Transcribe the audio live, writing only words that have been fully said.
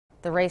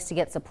The race to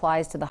get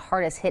supplies to the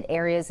hardest hit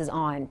areas is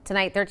on.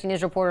 Tonight, 13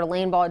 News reporter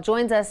Lane Ball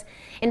joins us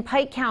in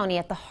Pike County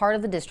at the heart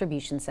of the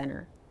distribution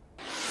center.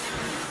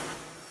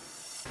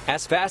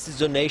 As fast as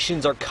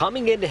donations are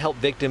coming in to help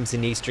victims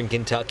in eastern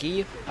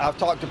Kentucky. I've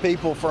talked to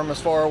people from as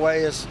far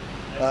away as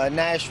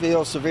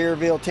Nashville,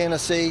 Sevierville,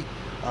 Tennessee,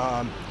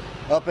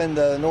 up in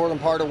the northern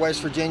part of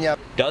West Virginia.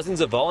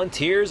 Dozens of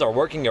volunteers are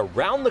working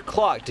around the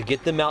clock to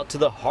get them out to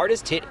the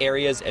hardest hit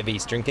areas of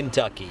eastern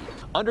Kentucky.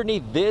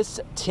 Underneath this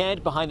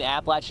tent behind the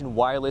Appalachian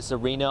Wireless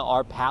Arena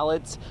are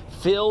pallets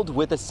filled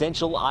with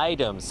essential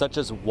items such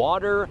as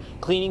water,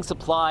 cleaning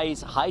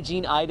supplies,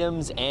 hygiene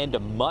items, and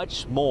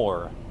much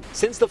more.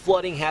 Since the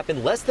flooding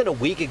happened less than a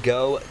week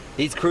ago,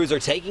 these crews are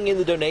taking in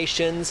the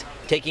donations,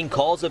 taking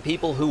calls of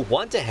people who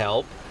want to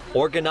help,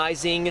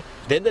 organizing,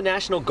 then the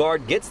National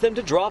Guard gets them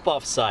to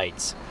drop-off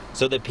sites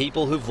so that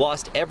people who've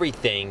lost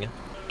everything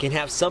can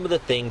have some of the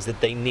things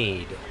that they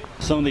need.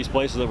 Some of these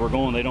places that we're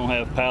going, they don't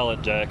have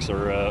pallet jacks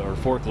or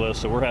forklifts,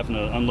 so we're having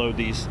to unload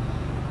these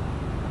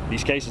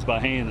cases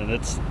by hand, and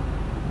it's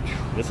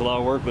a lot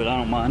of work, but I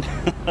don't mind.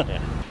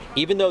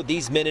 Even though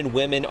these men and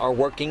women are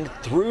working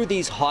through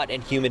these hot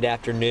and humid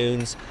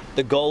afternoons,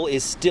 the goal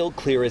is still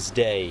clear as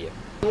day.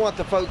 We want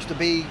the folks to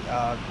be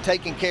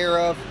taken care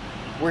of.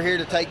 We're here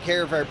to take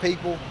care of our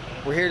people.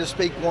 We're here to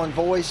speak one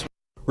voice.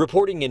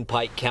 Reporting in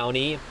Pike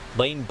County,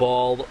 Lane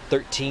Ball,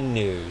 13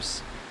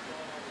 News.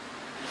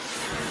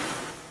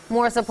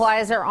 More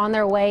supplies are on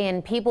their way,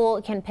 and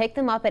people can pick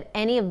them up at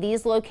any of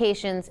these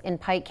locations in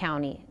Pike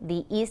County: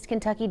 the East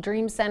Kentucky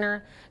Dream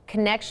Center,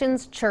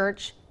 Connections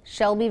Church,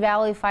 Shelby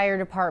Valley Fire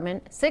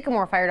Department,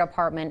 Sycamore Fire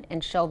Department,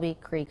 and Shelby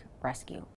Creek Rescue.